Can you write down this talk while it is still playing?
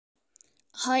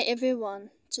Hi everyone,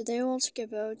 today we'll talk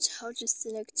about how to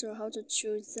select or how to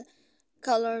choose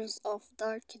colors of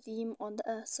dark theme on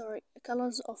the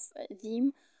colors of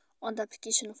theme on the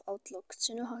application of Outlook.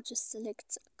 To know how to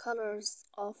select colors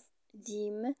of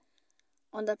theme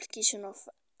on the application of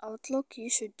Outlook, you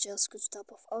should just go to the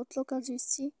top of Outlook as you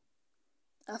see.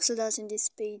 After that, in this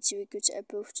page we go to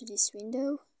above to this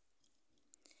window.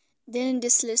 Then in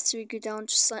this list we go down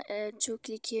to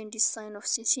click here in this sign of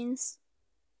settings.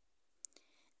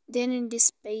 Then in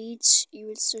this page you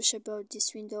will search about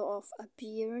this window of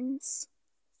appearance,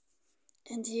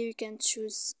 and here you can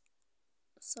choose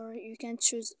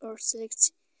or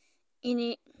select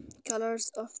any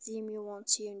colors of theme you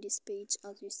want here in this page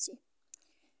as you see.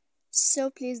 So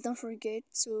please don't forget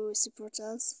to support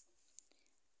us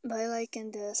by like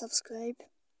and subscribe.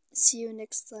 See you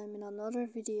next time in another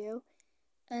video,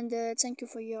 and thank you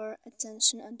for your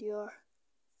attention and your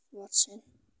watching.